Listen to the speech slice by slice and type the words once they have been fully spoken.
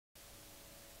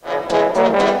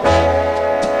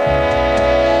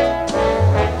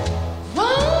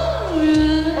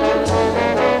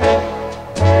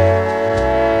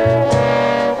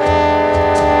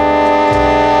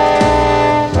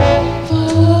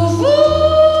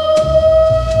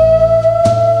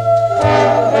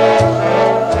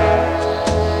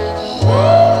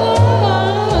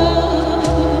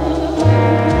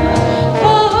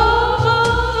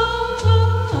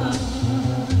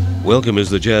Welcome as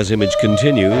the Jazz Image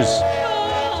continues.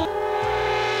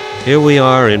 Here we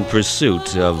are in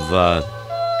pursuit of a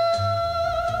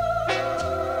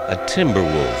timber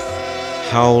wolf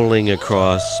howling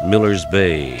across Miller's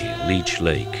Bay, Leech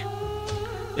Lake.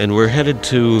 And we're headed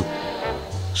to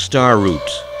Star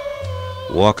Route,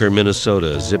 Walker,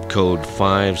 Minnesota, zip code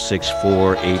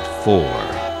 56484.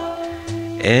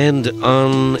 And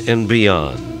on and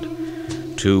beyond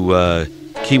to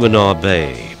Keweenaw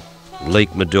Bay,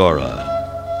 Lake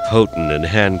Medora, Houghton and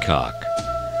Hancock,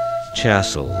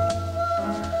 Chassell,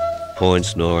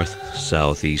 points north,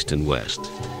 south, east, and west.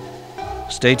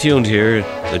 Stay tuned here,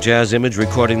 the Jazz Image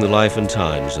recording the life and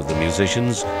times of the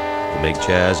musicians who make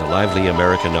jazz a lively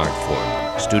American art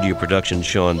form. Studio production,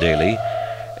 Sean Daly.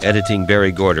 Editing,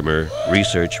 Barry Gordimer.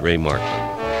 Research, Ray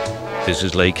Markman. This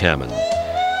is Leigh Kamman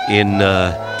in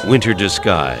winter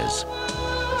disguise.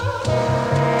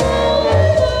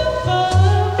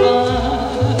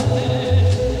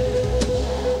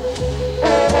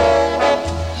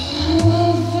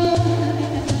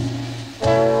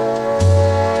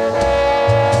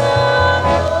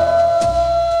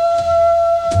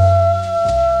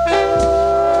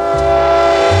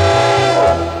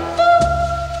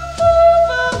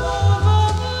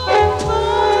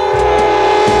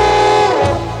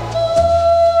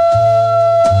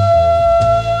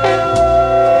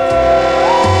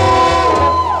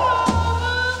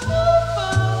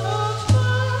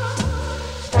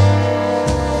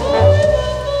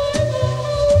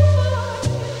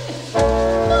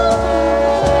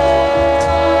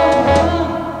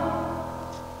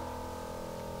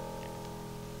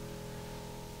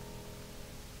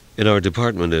 In our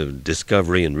department of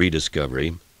discovery and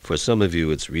rediscovery, for some of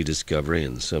you it's rediscovery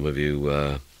and some of you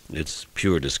it's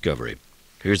pure discovery.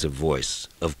 Here's a voice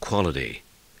of quality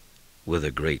with a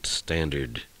great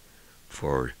standard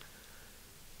for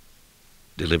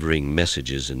delivering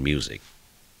messages in music.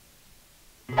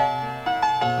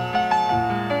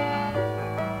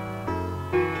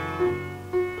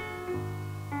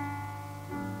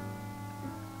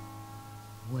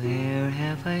 Where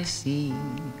have I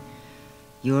seen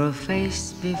your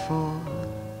face before?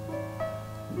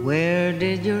 Where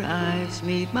did your eyes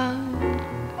meet mine?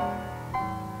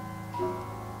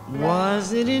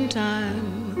 Was it in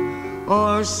time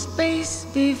or space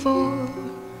before,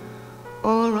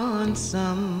 or on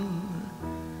some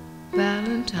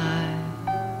Valentine?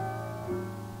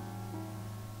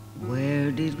 Where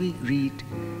did we greet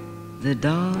the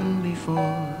dawn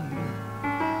before?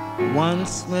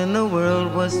 Once when the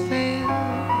world was fair.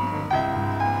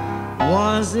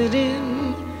 Was it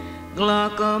in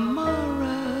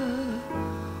Glockamara,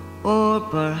 or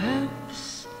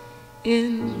perhaps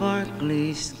in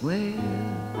Berkeley Square?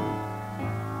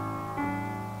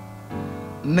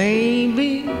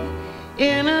 Maybe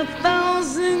in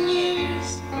 1,000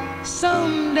 years,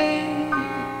 someday,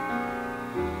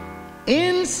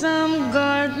 in some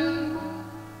garden,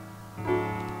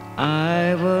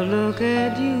 I will look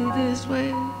at you this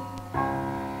way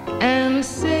and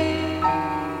say,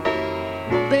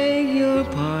 beg your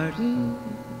pardon.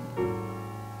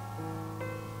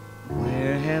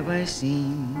 Where have I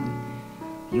seen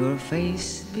your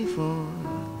face before?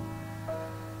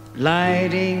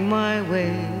 Lighting my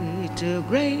way to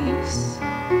grace.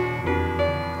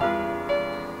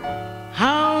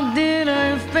 How did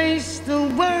I face the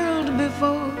world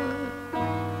before?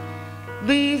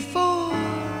 Before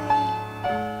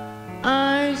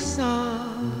I saw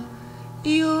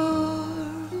your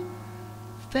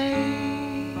face.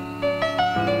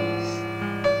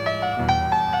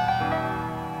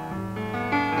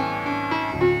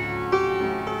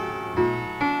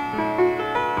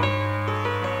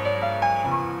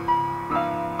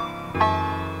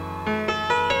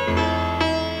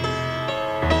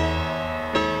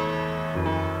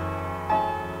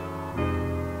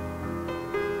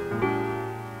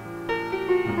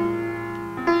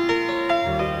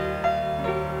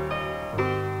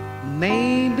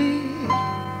 Maybe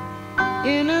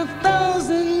in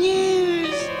 1,000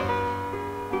 years,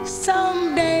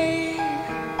 someday,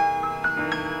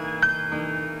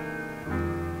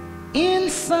 in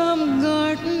some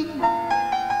garden,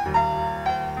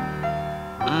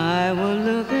 I will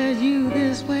look at you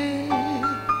this way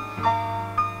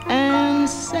and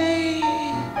say,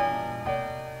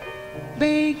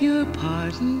 beg your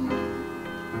pardon.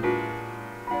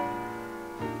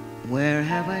 Where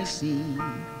have I seen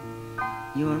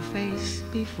your face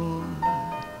before?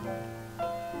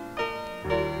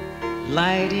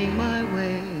 Lighting my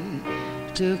way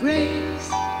to grace.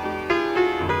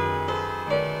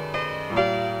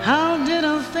 How did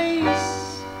I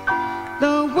face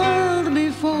the world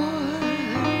before?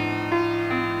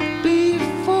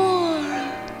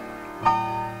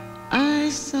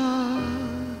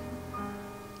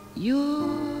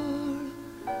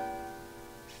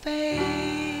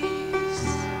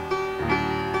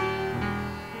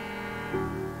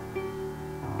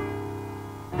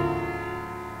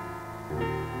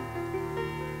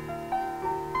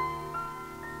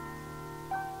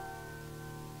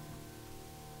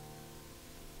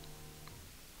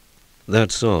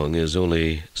 That song is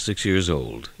only 6 years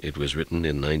old. It was written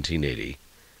in 1980,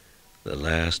 the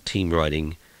last team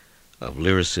writing of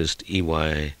lyricist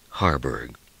E.Y.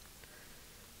 Harburg.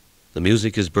 The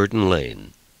music is Burton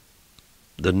Lane.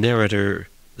 The narrator,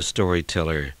 the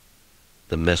storyteller,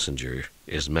 the messenger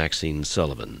is Maxine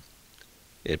Sullivan.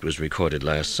 It was recorded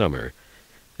last summer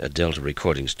at Delta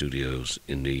Recording Studios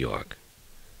in New York.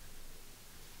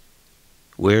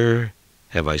 Where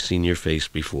Have I Seen Your Face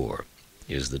Before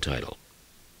is the title.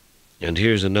 And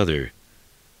here's another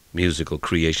musical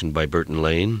creation by Burton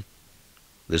Lane,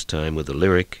 this time with a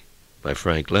lyric by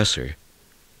Frank Lesser,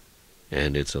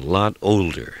 and it's a lot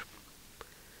older.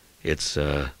 It's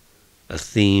a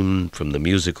theme from the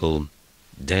musical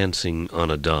Dancing on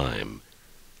a Dime.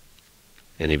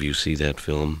 Any of you see that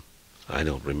film? I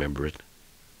don't remember it.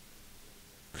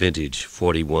 Vintage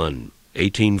 41,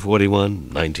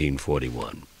 1841,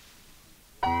 1941.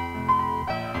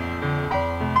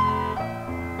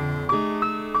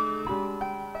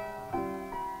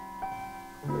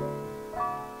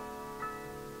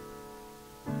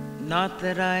 Not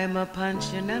that I'm a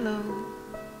Punchinello,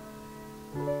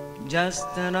 just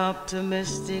an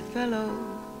optimistic fellow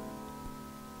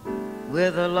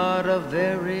with a lot of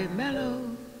very mellow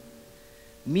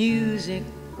music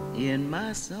in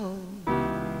my soul.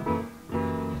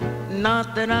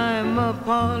 Not that I'm a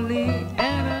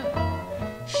Pollyanna,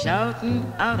 shouting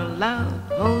out aloud,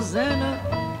 Hosanna.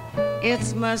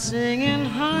 It's my singing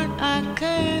heart I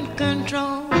can't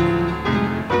control.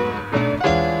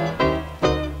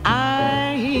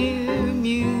 I hear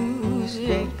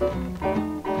music,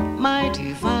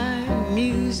 mighty fine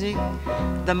music,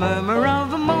 the murmur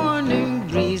of the morning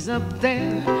breeze up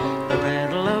there, the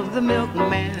rattle of the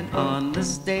milkman on the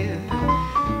stair.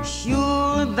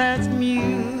 Sure, that's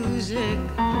music,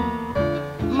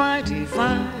 mighty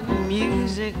fine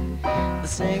music, the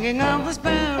singing of the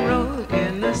sparrow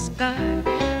in the sky,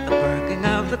 the perking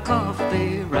of the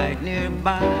coffee right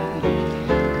nearby.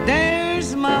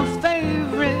 There's my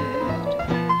favorite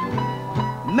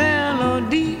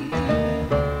melody,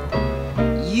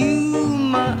 you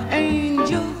my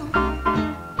angel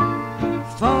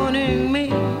phoning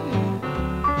me.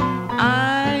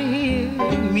 I hear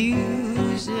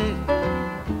music,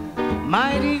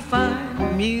 mighty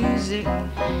fine music,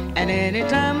 and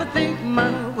anytime I think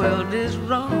my world is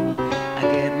wrong, I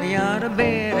get me out of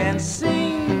bed and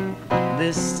sing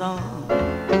this song.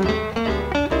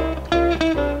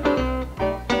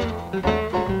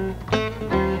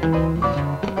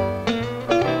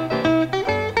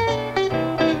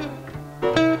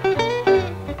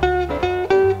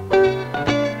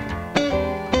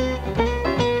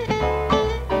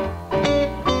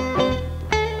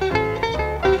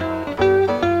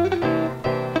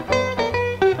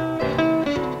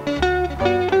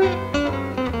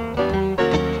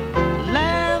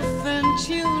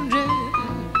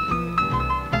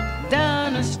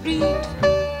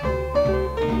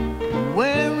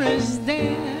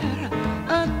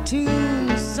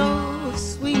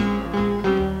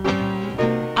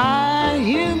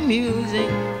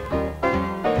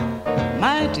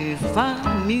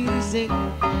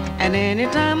 And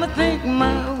anytime I think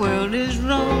my world is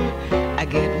wrong, I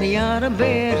get me out of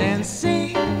bed and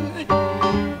sing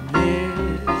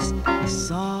this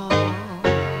song.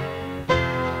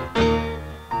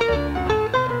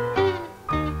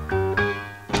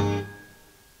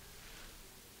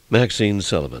 Maxine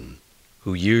Sullivan,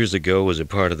 who years ago was a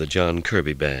part of the John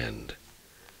Kirby Band,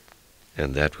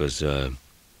 and that was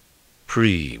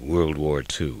pre-World War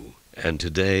II. And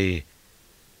today,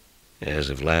 as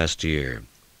of last year,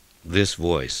 this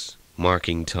voice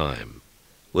marking time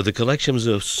with the collections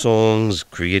of songs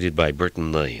created by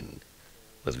Burton Lane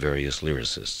with various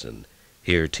lyricists, and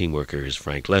here team worker is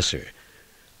Frank Lesser.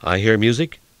 I Hear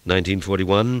Music,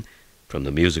 1941, from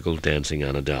the musical Dancing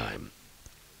on a Dime.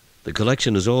 The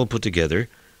collection is all put together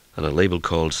on a label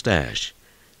called Stash,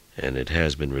 and it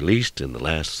has been released in the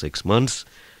last 6 months,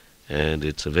 and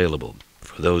it's available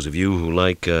for those of you who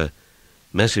like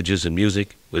messages and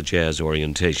music with jazz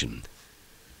orientation.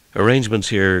 Arrangements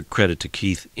here credit to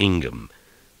Keith Ingham,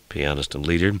 pianist and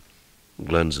leader.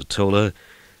 Glenn Zatola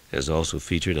is also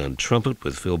featured on trumpet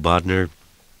with Phil Bodner,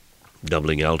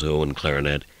 doubling alto and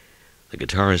clarinet. The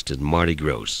guitarist is Marty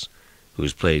Gross,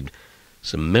 who's played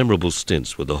some memorable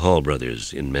stints with the Hall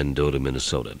Brothers in Mendota,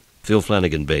 Minnesota. Phil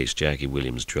Flanagan bass, Jackie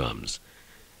Williams drums,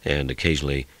 and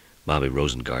occasionally Bobby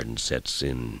Rosengarten sets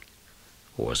in,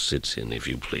 or sits in if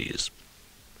you please.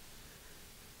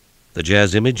 The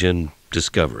Jazz Image and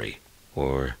Discovery,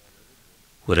 or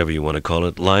whatever you want to call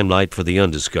it, Limelight for the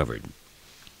Undiscovered.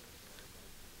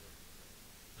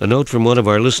 A note from one of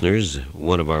our listeners,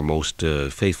 one of our most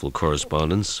faithful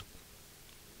correspondents.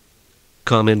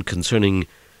 Comment concerning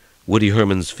Woody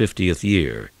Herman's 50th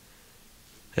year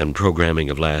and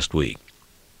programming of last week.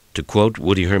 To quote,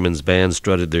 Woody Herman's band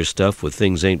strutted their stuff with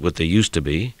Things Ain't What They Used to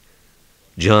Be,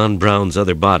 John Brown's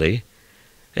Other Body,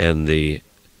 and the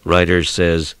writer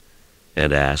says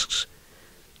and asks,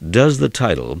 does the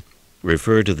title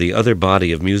refer to the other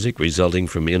body of music resulting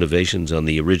from innovations on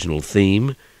the original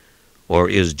theme, or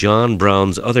is John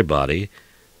Brown's Other Body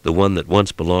the one that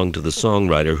once belonged to the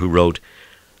songwriter who wrote,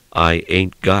 I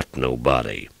Ain't Got No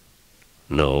Body?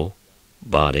 No,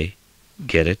 body,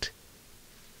 get it?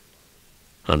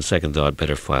 On second thought,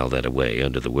 better file that away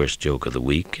under the worst joke of the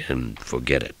week and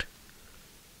forget it.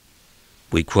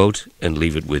 We quote and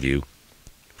leave it with you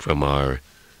from our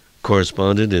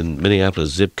correspondent in Minneapolis,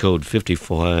 zip code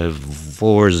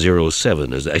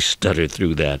 55407, as I stutter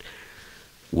through that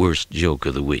worst joke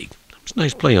of the week. It's a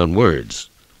nice play on words.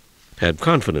 Have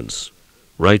confidence.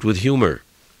 Write with humor.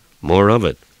 More of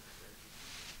it.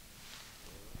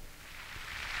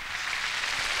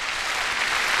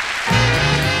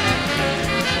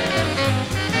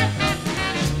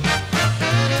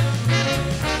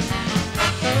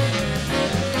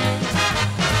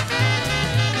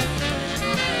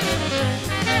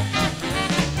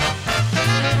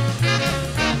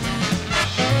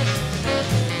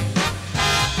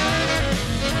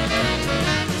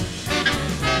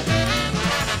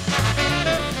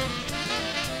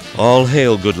 All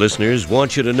hail, good listeners.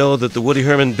 Want you to know that the Woody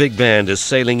Herman Big Band is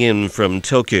sailing in from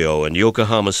Tokyo and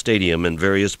Yokohama Stadium and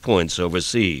various points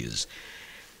overseas.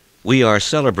 We are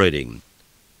celebrating,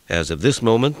 as of this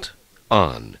moment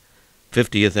on,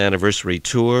 50th anniversary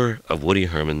tour of Woody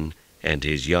Herman and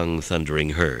his young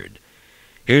thundering herd.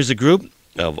 Here's a group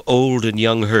of old and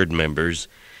young herd members.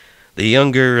 The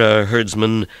younger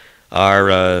herdsmen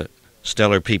are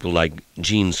stellar people like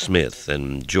Gene Smith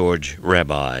and George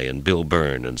Rabbi and Bill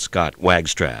Byrne and Scott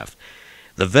Wagstraff.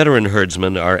 The veteran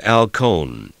herdsmen are Al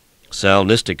Cohn, Sal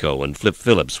Nistico, and Flip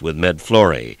Phillips with Med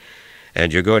Florey.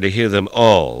 And you're going to hear them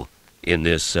all in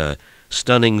this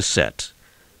stunning set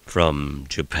from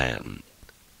Japan.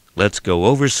 Let's go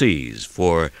overseas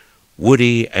for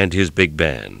Woody and his big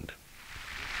band.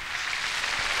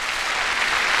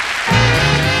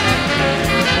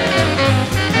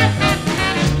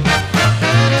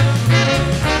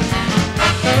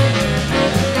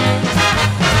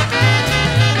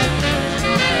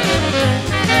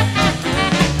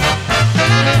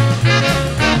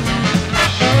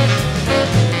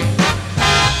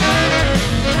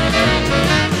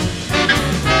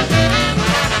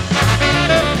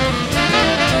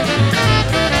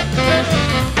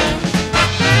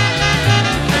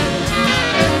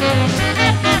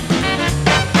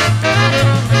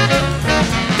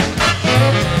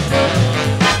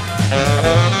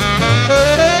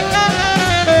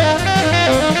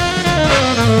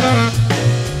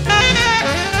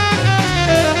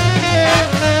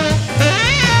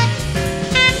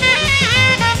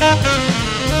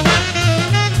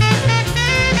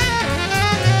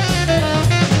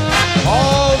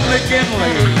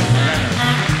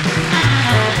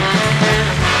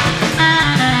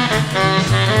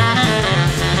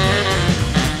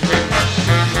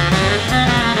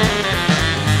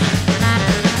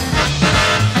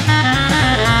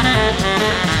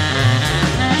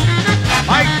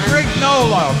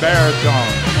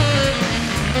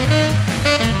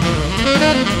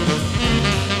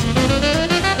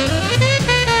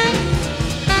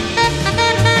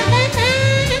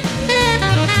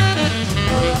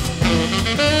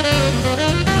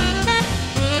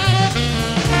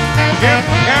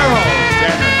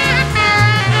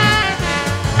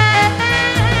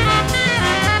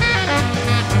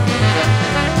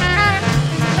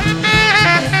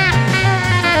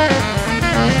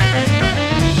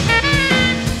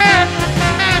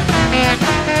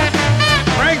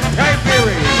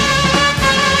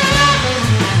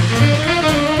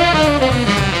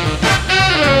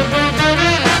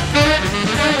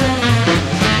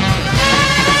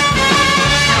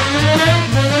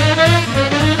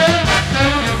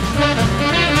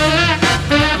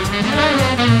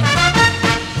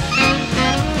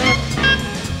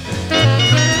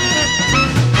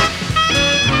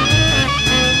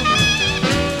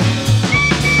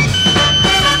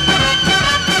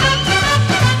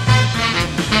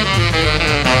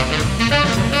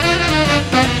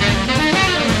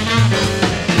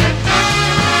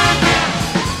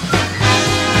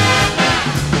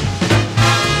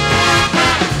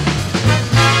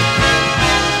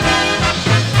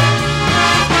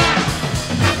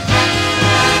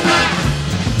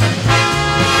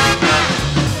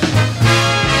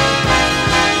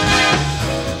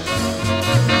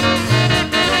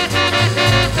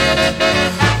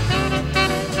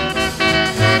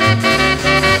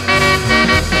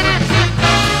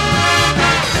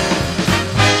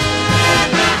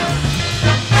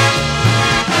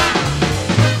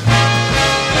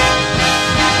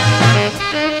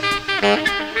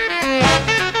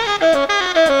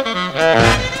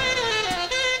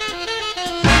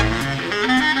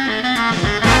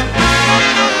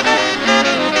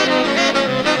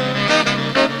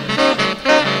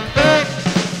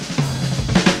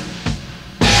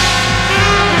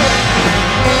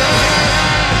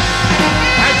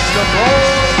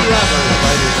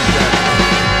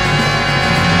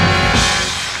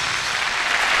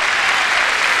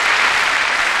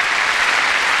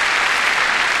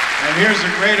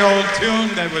 Great old tune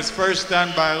that was first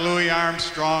done by Louis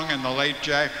Armstrong and the late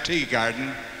Jack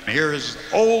Teagarden. Here's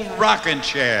Old Rockin'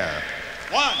 Chair.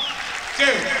 1, 2,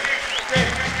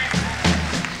 3.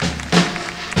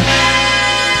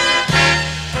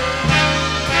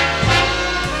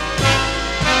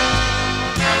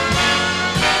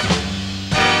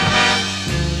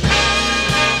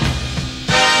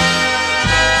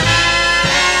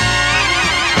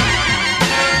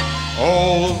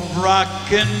 Old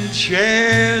rockin'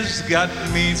 chair's got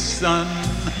me, son.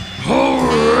 Old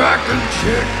rockin'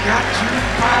 chair got you,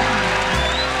 papa.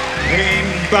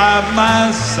 Ain't by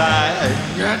my side.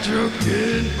 Got your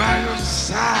kid by your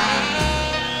side.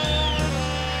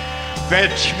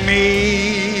 Fetch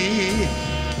me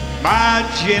my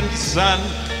gin, son.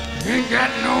 Ain't got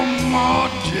no more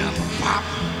gin, papa.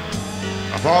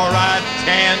 Before I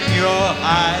tan your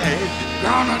hide.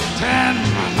 Gonna tan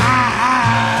my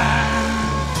hide.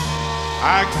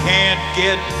 I can't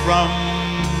get from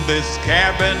this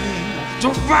cabin. So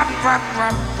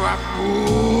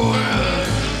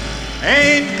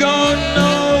Ain't gone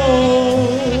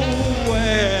nowhere.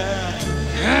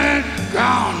 Ain't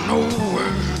gone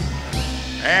nowhere.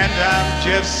 And I'm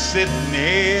just sitting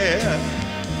here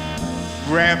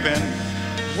grabbing.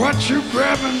 What you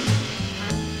grabbing?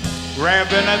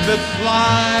 Grabbing at the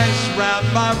flies round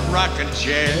my rocking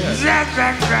chair.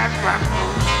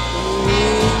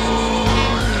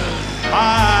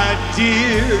 My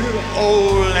dear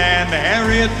old Aunt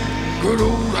Harriet. Good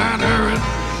old Aunt Harriet,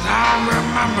 I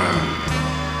remember.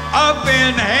 Up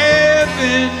in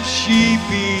heaven she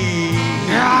be.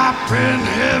 Up in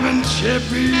heaven she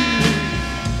be.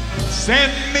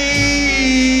 Send me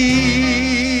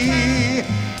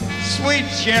sweet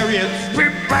chariots.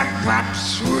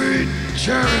 Sweet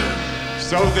chariot.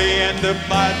 So the end of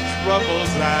my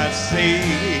troubles I see.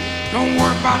 Don't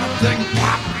worry about a thing,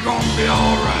 Pop. You're gonna be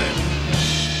all right.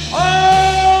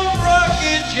 Oh,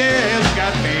 rocking chair's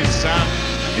got me, son.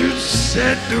 You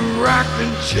said the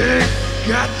rocking chair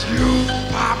got you,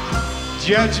 Pop.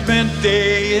 Judgment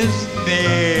Day is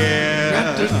near.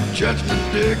 Got the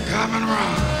judgment day coming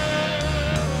around.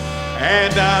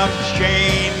 And I'm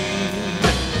chained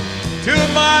to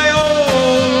my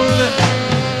old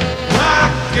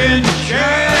rocking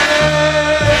chair.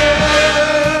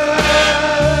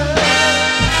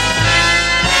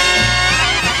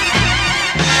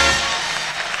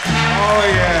 Oh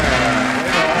yeah.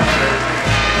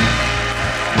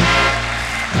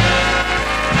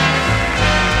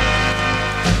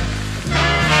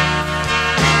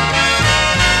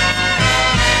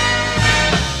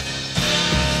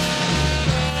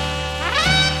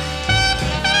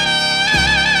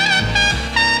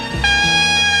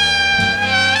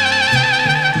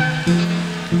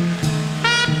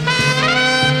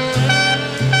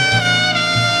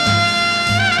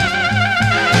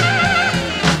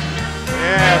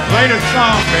 Play the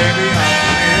song, baby. I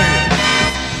hear you.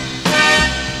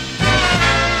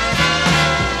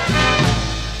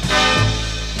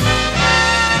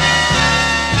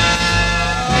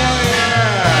 Oh,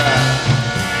 yeah.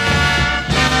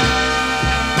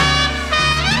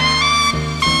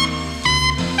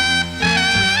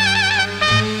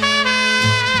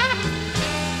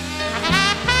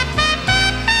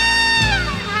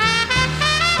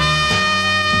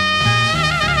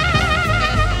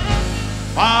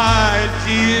 My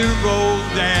dear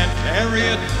old Aunt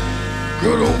Harriet.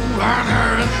 Good old Aunt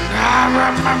Harriet, I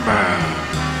remember.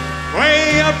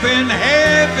 Way up in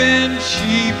heaven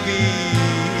she be.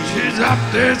 She's up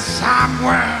there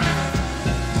somewhere.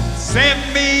 Send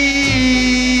me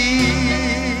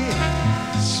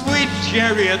sweet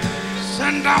chariot.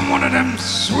 Send down one of them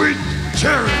sweet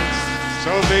chariots.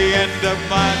 So the end of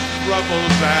my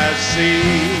troubles I see.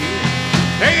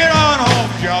 Take it on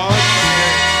home, George.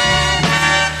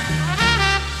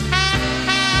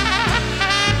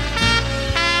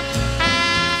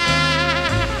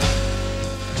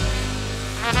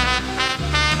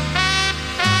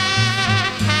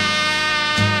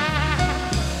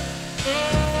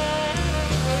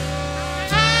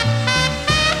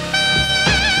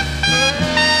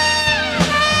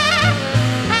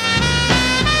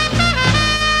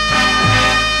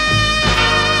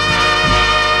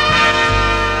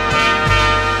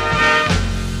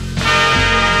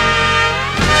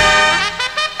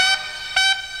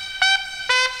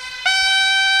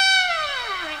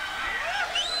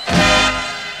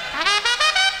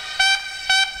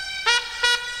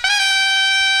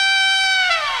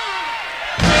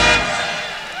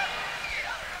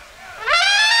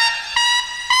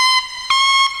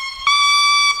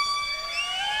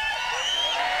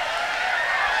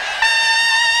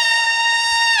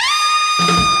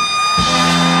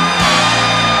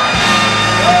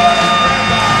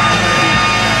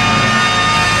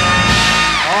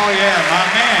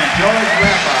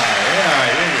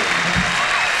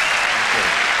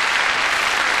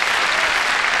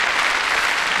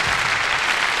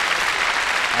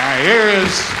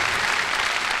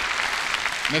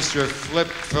 Mr. Flip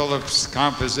Phillips'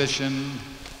 composition,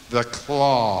 The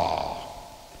Claw.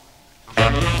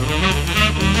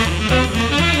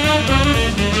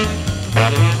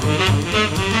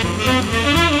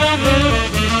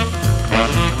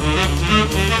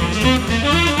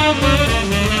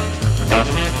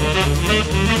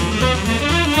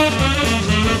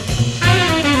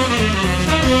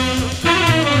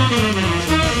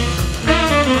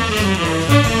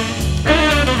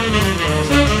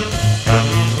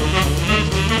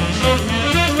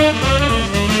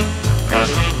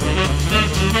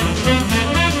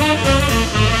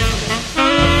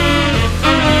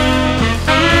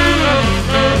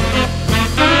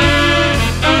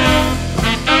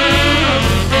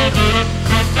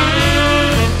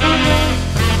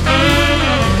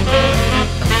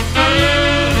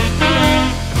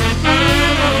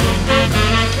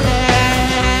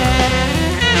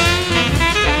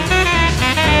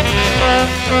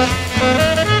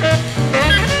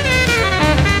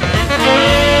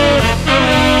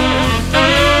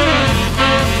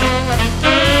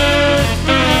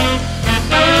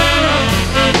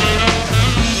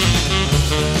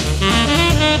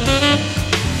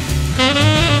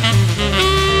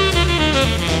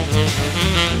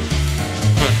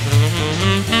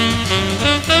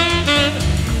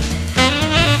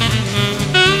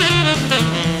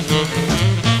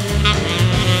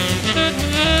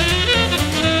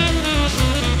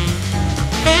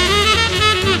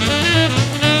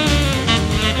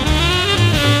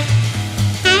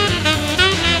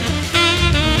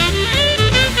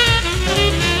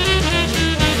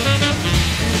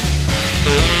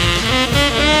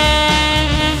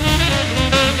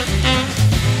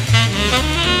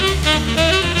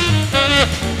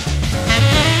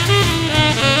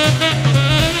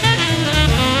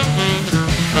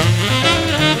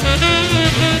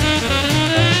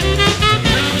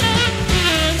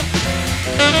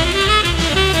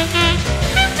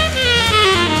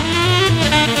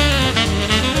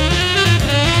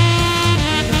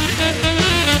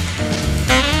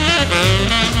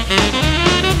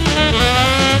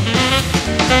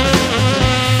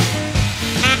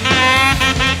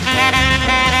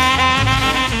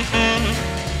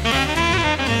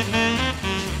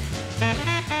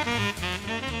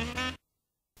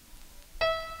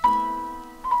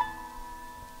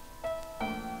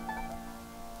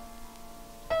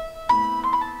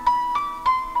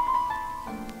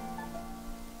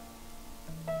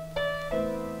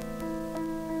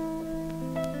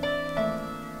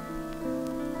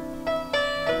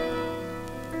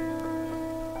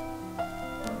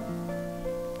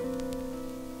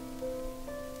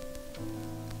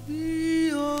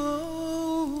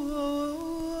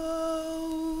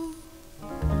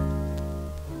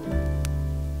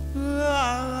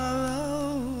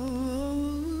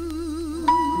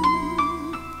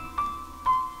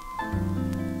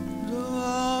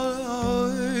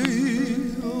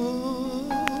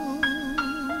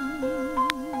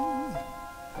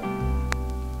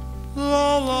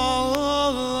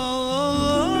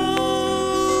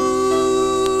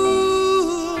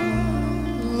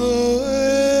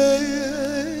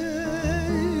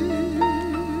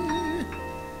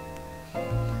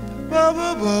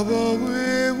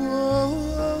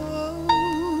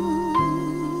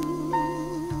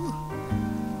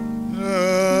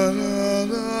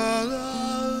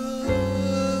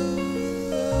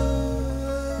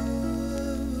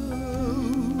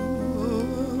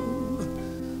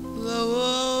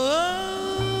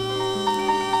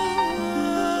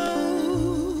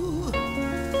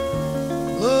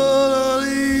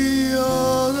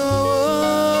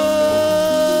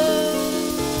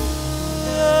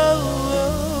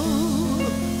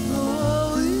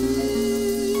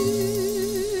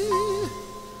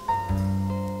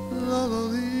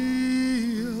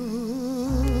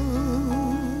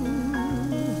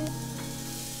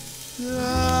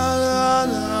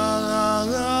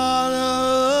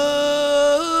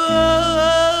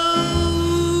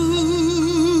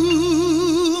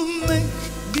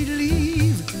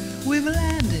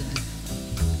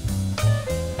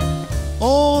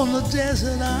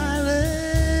 desert island,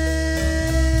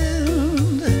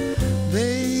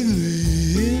 bathing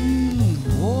in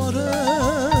waters,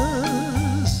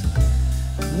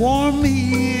 warm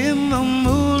me in the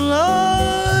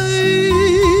moonlight,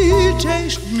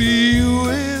 taste me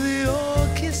with your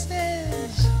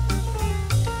kisses,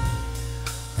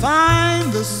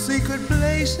 find the secret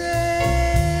places,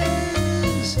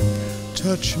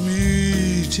 touch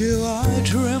me till I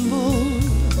tremble,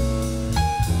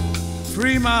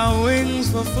 free my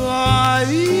wings for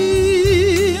flying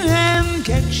and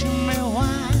catch me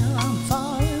while I'm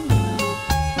falling.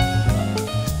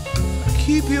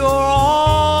 your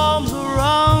arms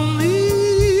around me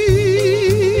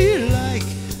like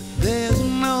there's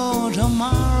no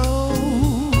tomorrow.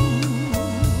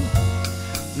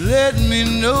 Let me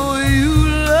know you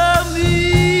love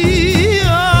me.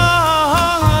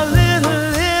 Oh,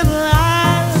 little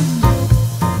island,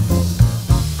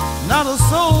 not a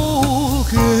soul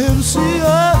can see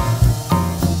her.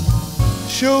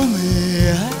 Show me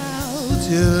how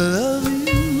to love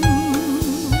you.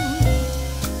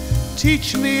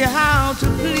 Teach me how to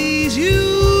please you.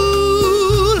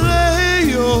 Lay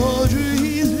your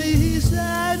dreams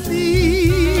beside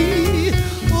me.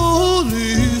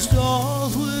 Only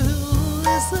stars will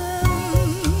listen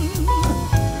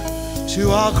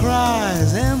to our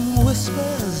cries and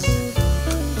whispers.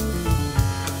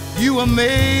 You were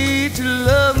made to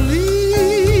love me,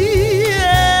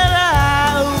 and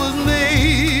I was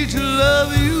made to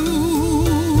love you.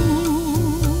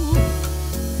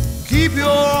 Keep your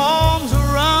arms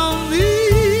around me,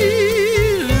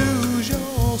 lose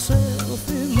yourself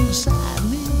inside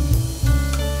me,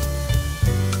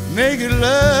 make it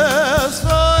last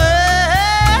forever.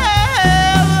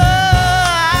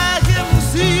 I can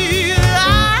see the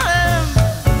island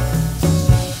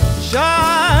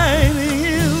shining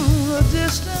in the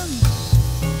distance.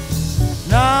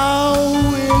 Now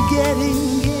we're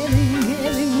getting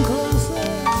closer.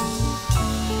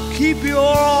 Keep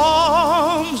your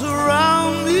arms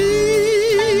around me.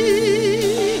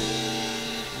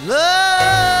 Love,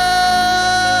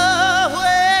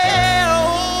 we're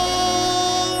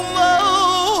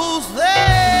almost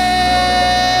there.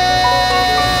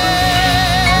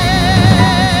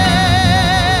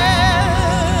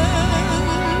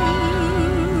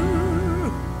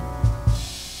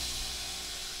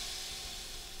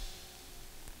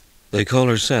 They call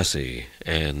her Sassy,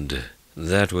 and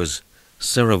that was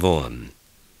Sarah Vaughn,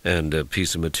 and a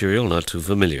piece of material not too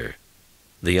familiar.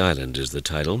 The Island is the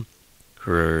title.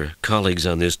 Her colleagues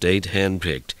on this date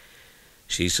handpicked.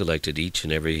 She selected each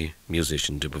and every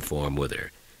musician to perform with her.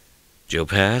 Joe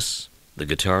Pass, the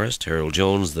guitarist, Harold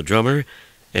Jones, the drummer,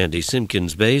 Andy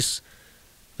Simpkins, bass,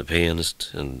 the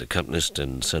pianist and accompanist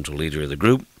and central leader of the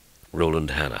group, Roland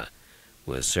Hanna,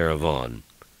 with Sarah Vaughn,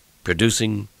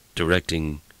 producing,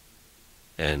 directing,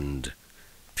 and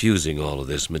fusing all of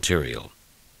this material.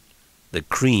 The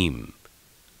cream,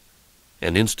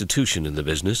 an institution in the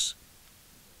business,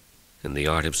 in the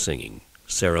art of singing,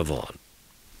 Sarah Vaughn.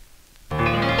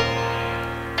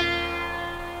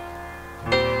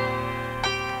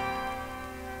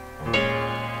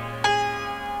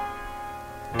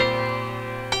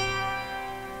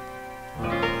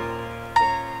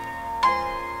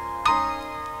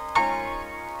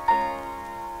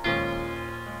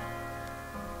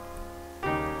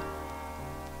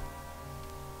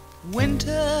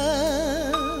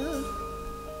 Winter,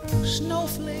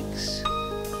 snowflakes,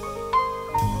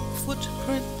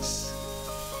 footprints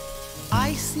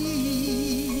I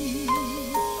see,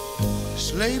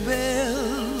 sleigh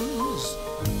bells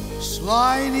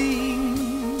sliding,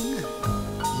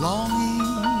 longing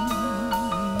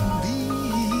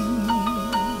being,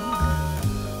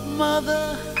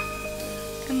 mother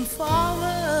and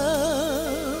father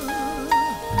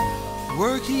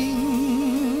working,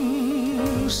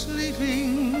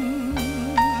 sleeping,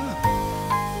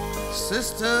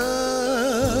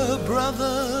 sister,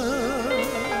 brother,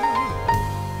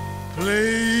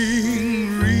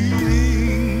 playing,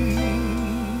 reading,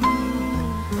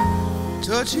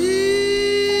 touching,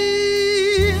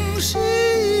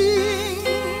 seeing,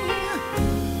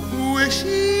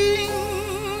 wishing,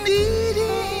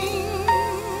 needing,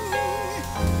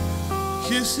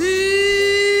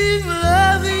 kissing,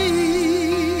 loving,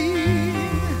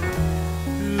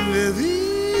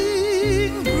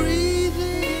 living,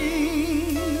 breathing,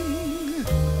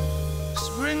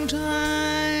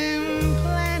 springtime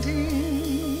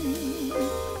planting,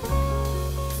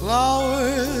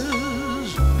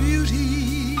 flowers,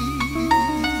 beauty,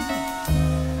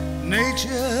 nature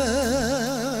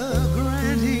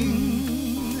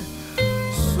granting,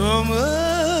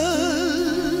 summer's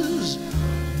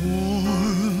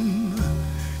warm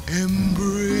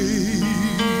embrace.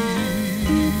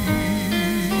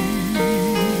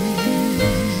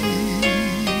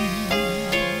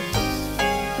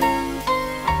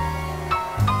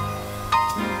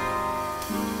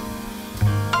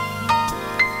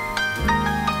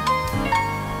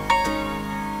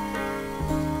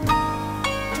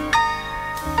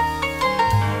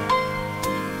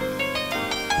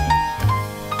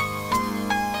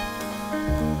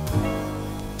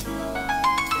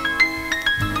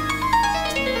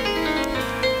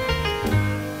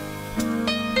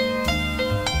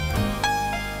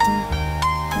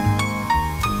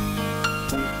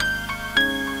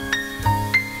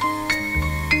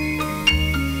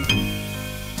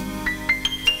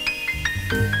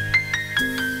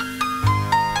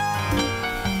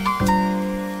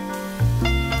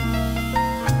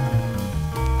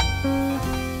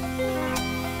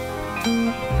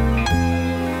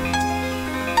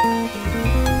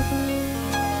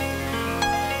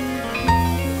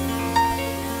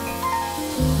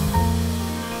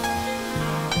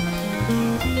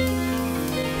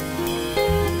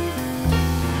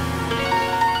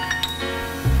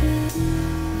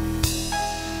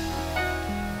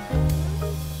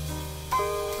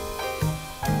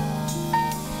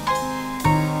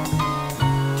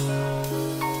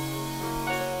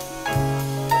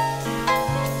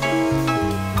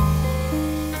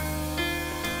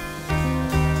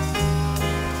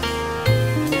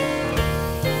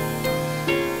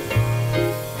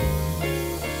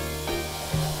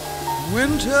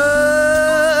 Winter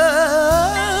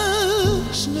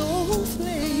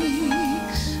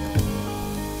snowflakes,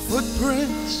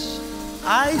 footprints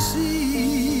I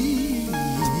see,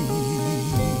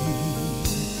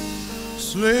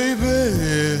 sleigh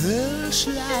bells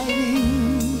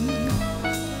sliding,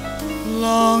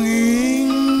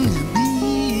 longing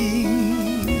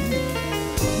being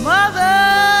mother.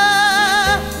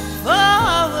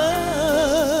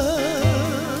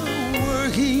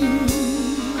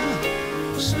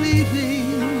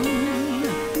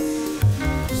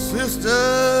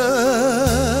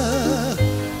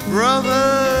 Brother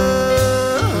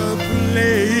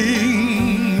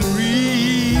playing,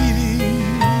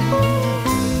 reading,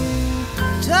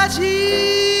 touching,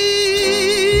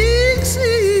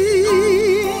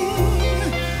 seeing,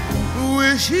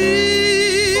 wishing,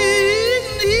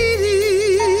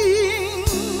 needing,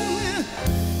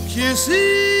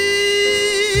 kissing.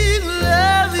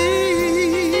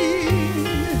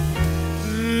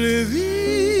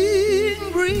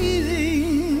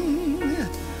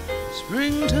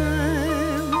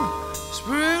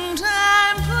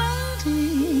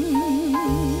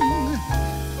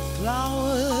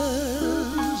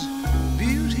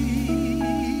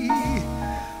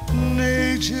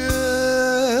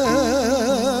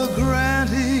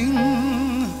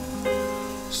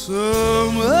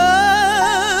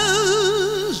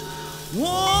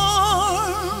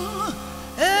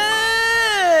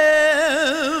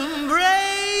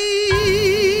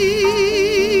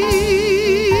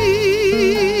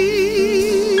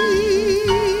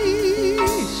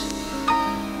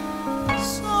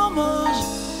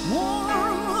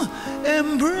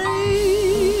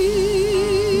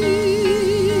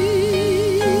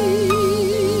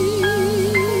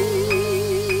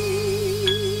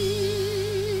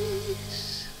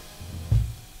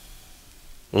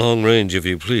 Long range, if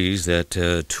you please, that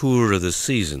tour of the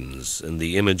seasons and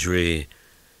the imagery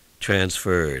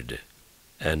transferred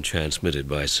and transmitted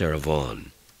by Sarah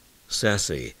Vaughn.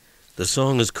 Sassy. The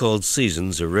song is called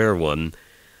Seasons, a rare one,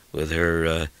 with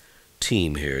her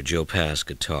team here, Joe Pass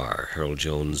guitar, Harold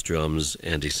Jones drums,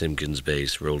 Andy Simpkins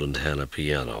bass, Roland Hanna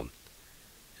piano,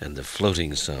 and the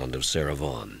floating sound of Sarah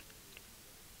Vaughn.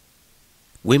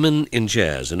 Women in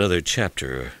Jazz, another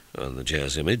chapter on the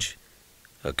jazz image,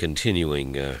 a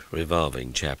continuing,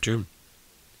 revolving chapter,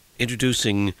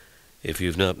 introducing, if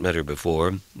you've not met her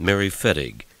before, Mary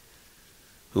Fettig,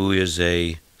 who is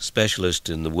a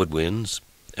specialist in the woodwinds,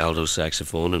 alto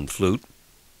saxophone and flute.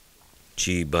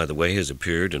 She, by the way, has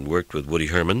appeared and worked with Woody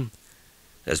Herman,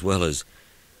 as well as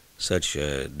such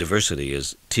diversity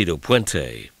as Tito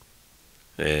Puente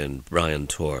and Brian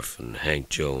Torff and Hank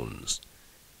Jones,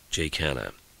 Jake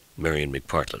Hanna, Marion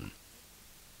McPartlin.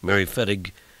 Mary Fettig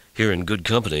here in good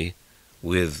company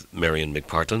with Marion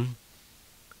McPartlin.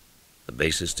 The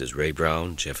bassist is Ray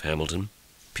Brown, Jeff Hamilton,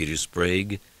 Peter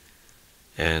Sprague,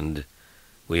 and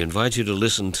we invite you to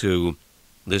listen to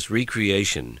this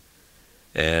recreation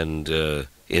and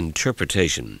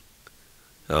interpretation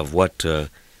of what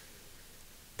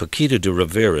Paquita de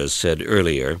Rivera said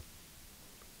earlier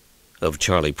of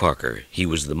Charlie Parker. He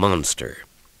was the monster.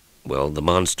 Well, the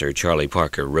monster, Charlie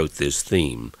Parker, wrote this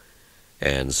theme,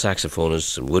 and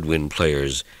saxophonists and woodwind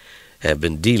players have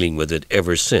been dealing with it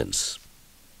ever since.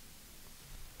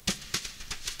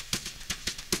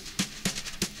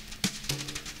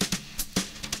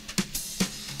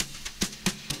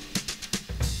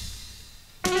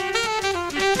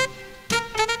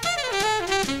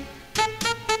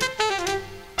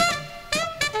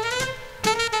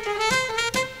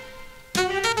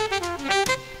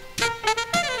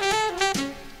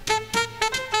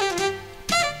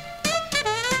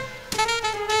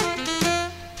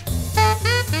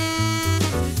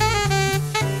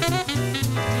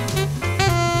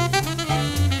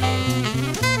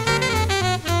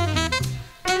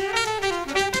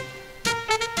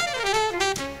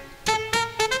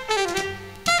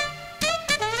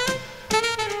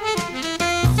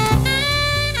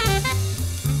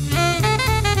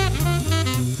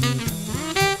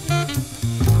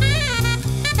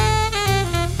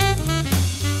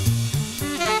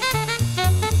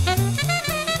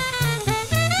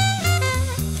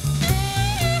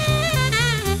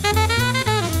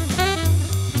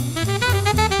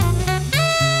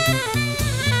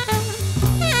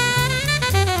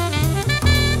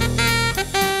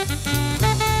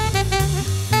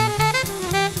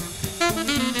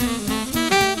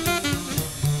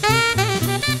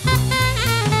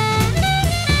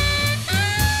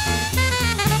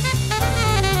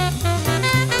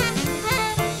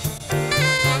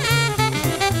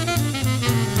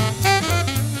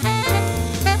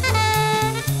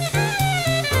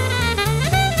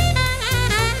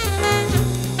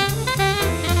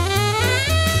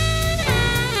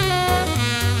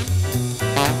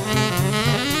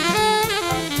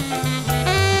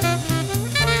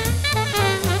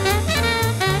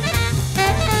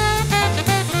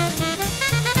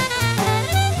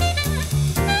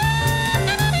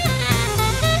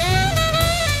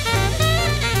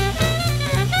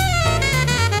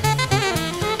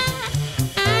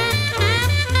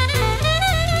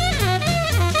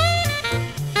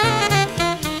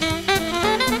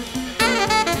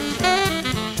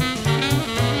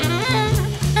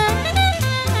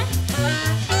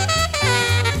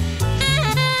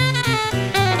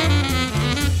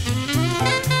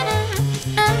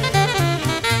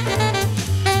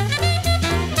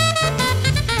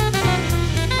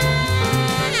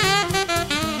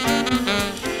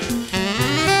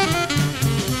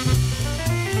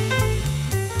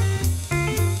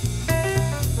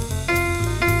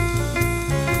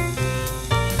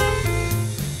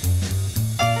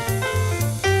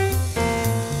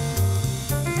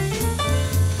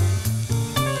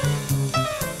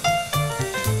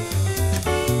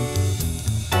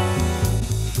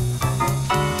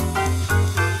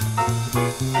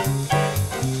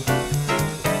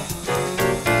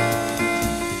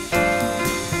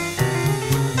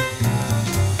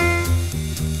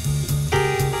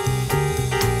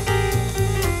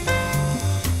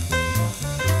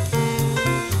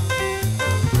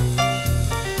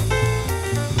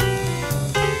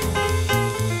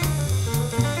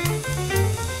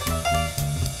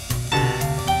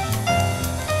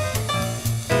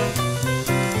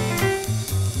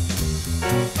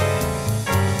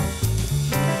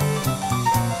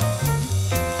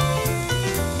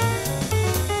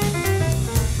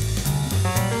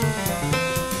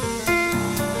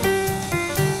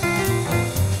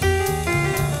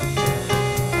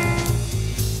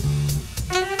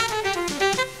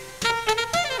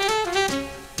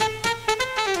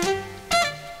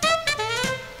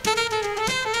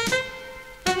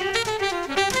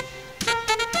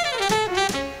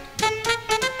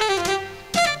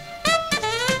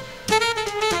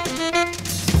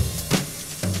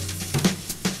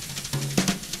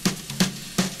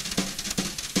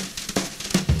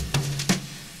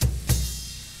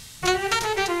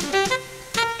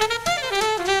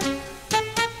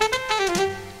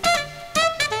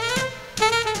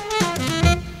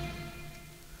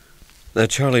 The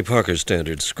Charlie Parker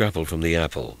standard scrappled from the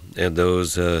apple, and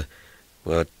those,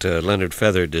 what Leonard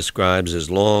Feather describes as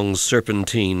long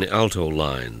serpentine alto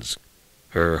lines,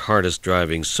 her hardest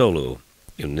driving solo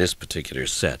in this particular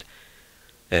set.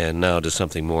 And now to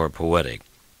something more poetic.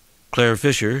 Claire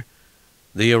Fisher,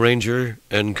 the arranger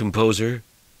and composer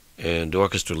and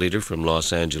orchestra leader from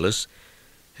Los Angeles,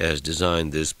 has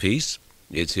designed this piece.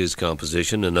 It's his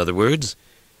composition, in other words,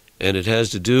 and it has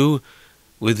to do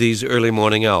with these early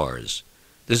morning hours.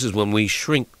 This is when we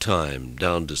shrink time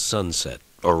down to sunset,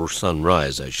 or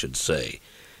sunrise, I should say.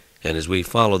 And as we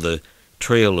follow the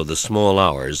trail of the small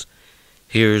hours,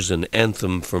 here's an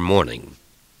anthem for morning.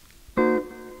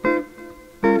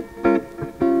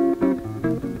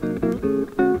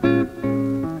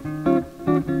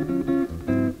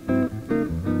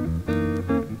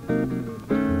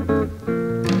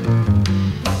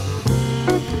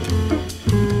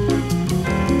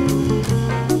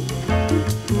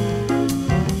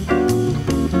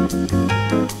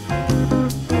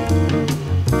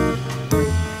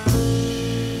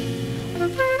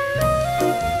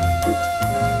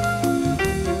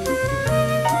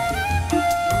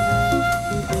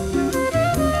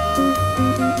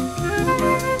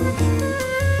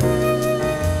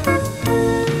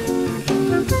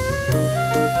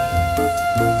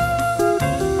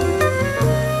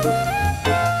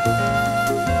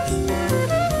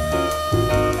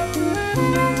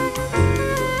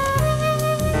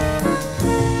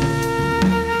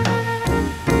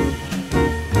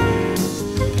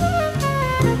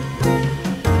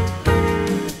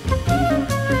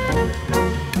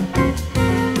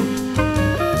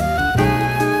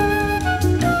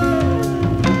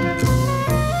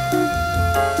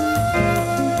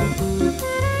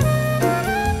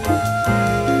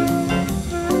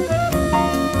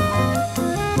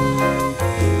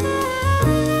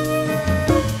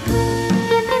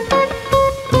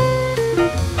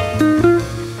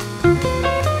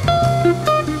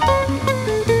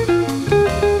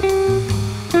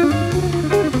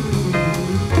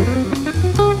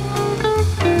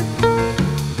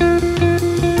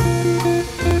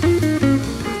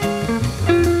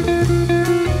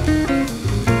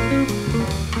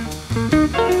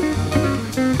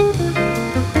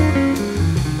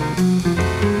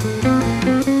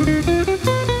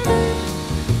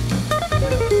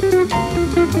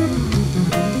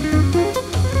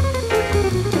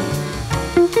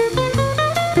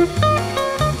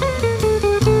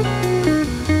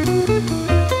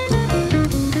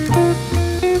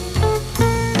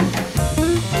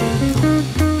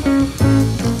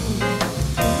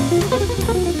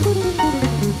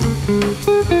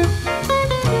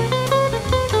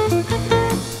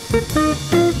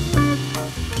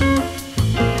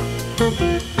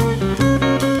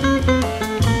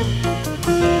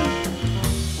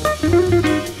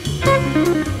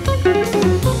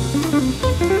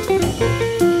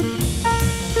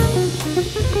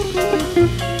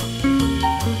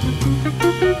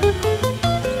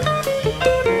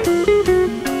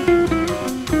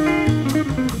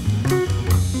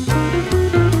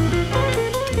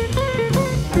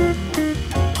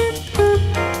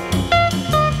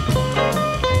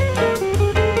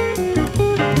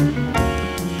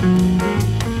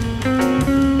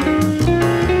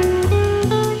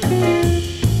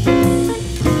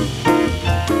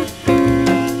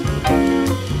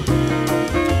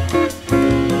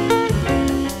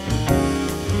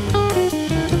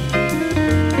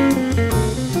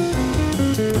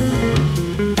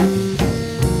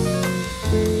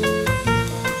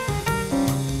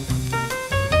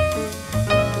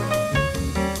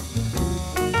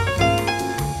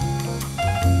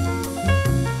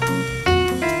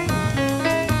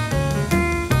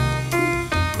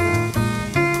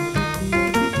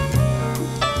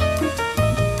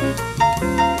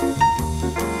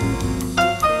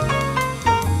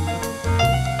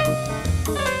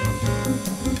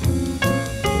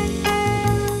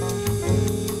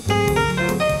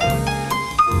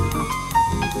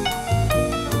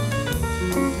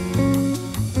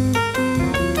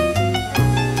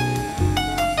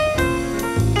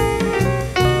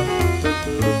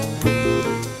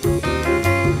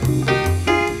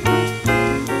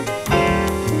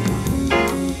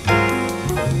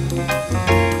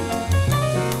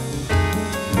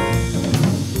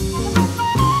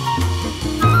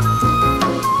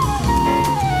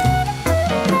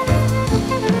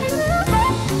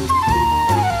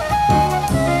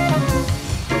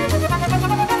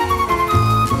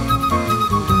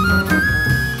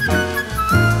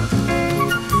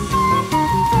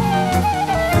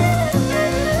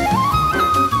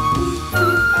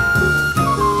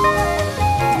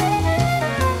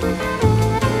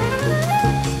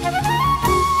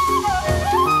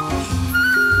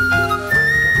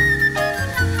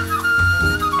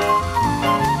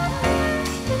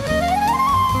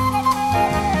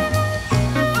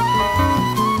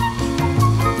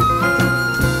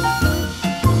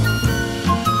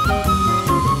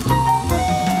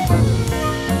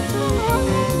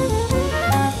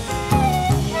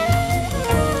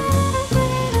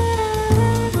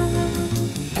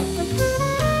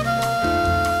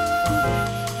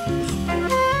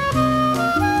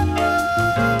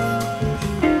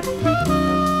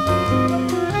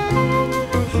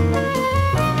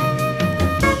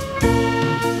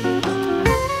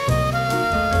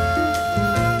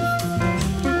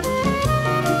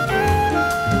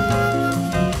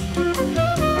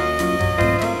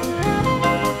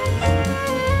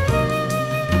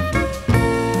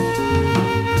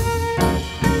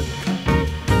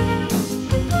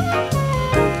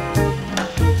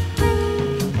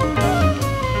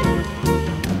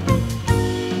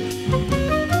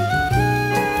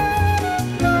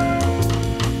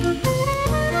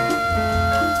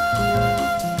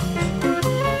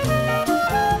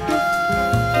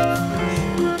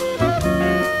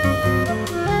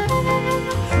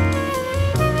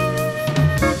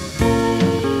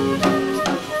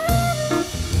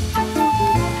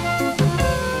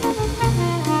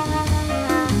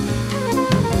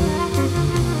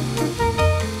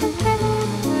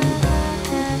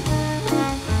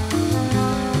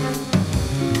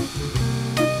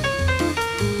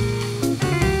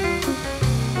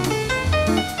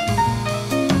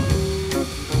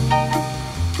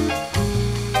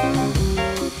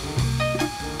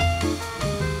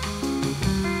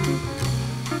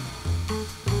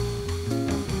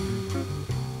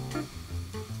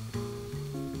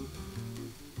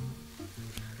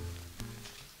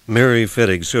 Mary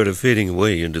Fettig sort of fading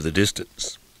away into the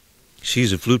distance.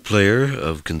 She's a flute player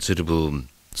of considerable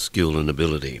skill and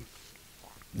ability,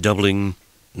 doubling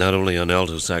not only on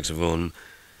alto saxophone,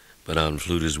 but on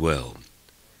flute as well.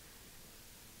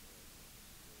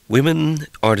 Women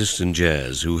artists in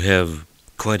jazz who have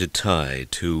quite a tie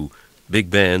to big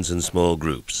bands and small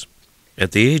groups.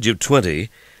 At the age of 20,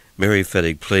 Mary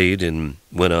Fettig played and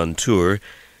went on tour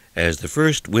as the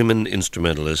first women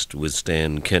instrumentalist with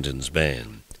Stan Kenton's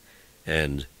band.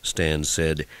 And Stan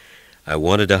said, "I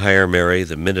wanted to hire Mary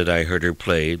the minute I heard her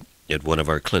play at one of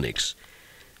our clinics.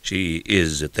 She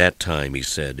is, at that time," he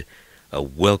said, "a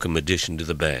welcome addition to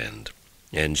the band."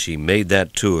 And she made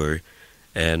that tour,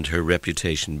 and her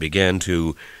reputation began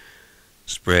to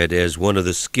spread as one of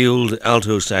the skilled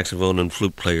alto saxophone and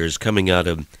flute players coming out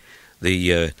of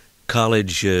the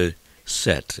college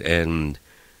set and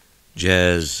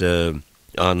jazz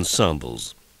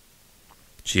ensembles.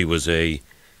 She was a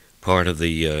part of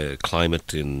the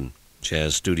climate and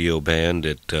jazz studio band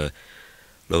at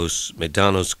Los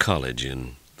Medanos College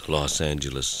in the Los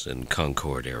Angeles and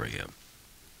Concord area.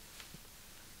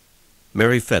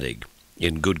 Mary Fettig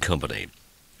in good company.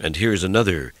 And here's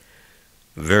another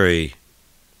very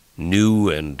new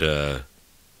and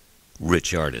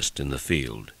rich artist in the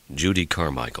field, Judy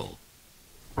Carmichael.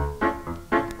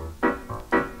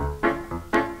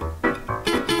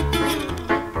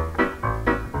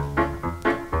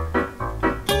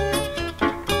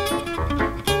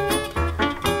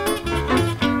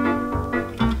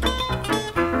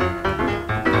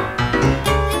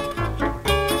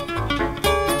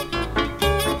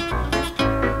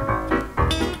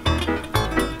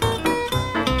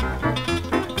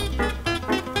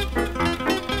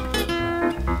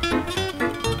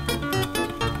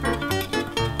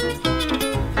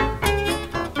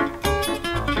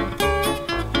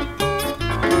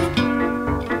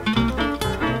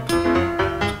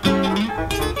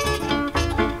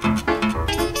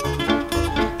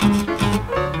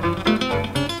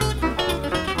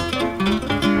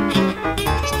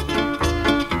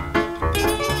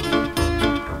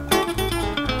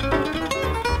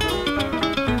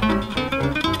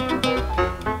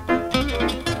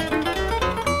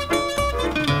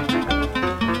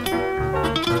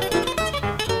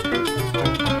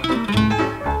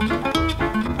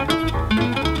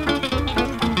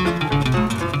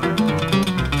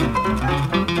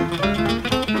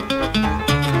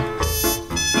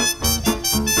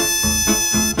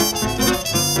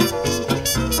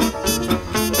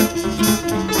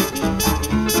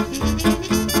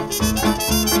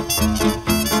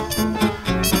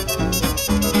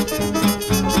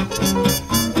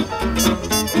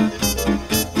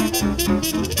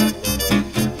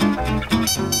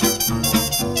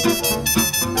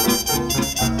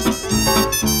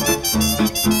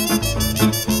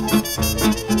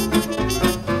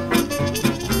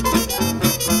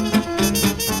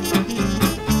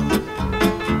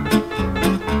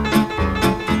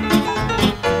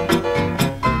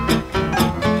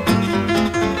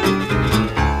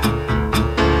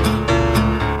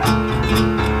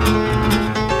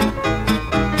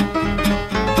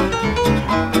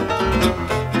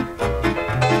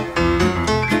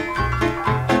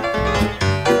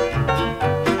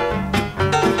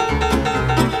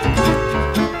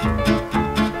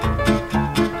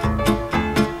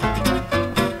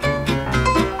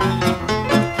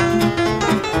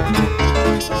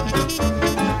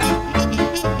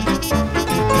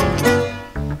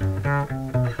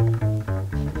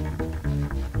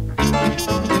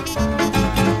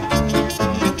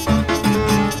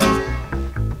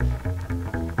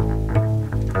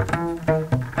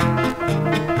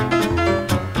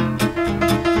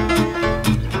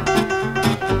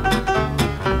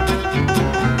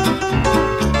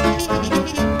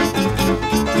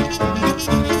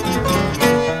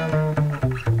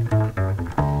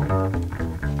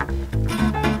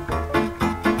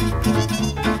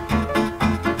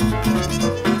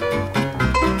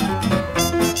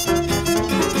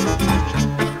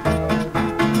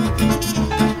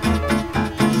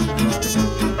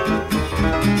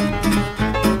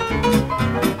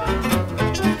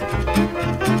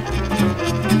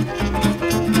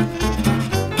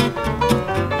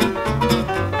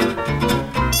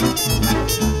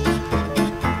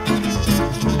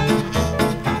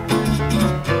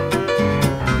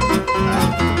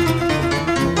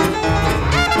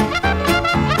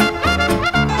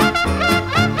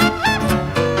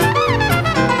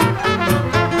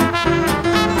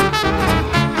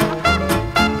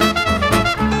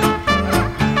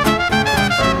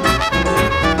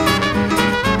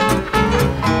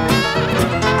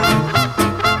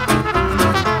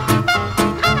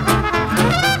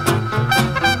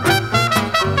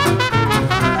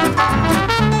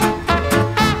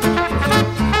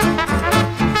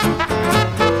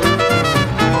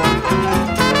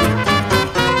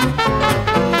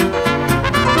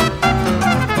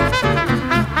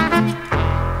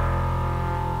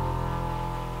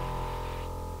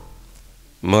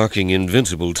 marking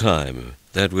invincible time.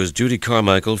 That was Judy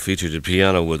Carmichael, featured at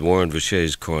piano with Warren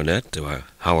Vichet's cornet,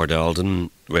 Howard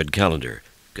Alden, Red Callender,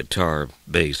 guitar,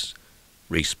 bass,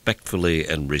 respectfully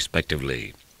and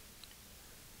respectively.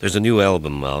 There's a new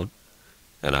album out,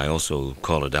 and I also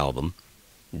call it album,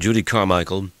 Judy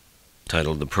Carmichael,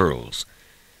 titled The Pearls.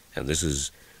 And this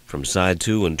is from side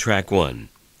 2 and track 1,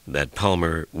 that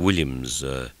Palmer Williams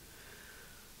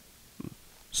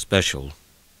special,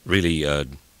 really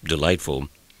delightful.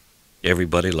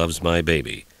 Everybody Loves My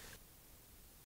Baby.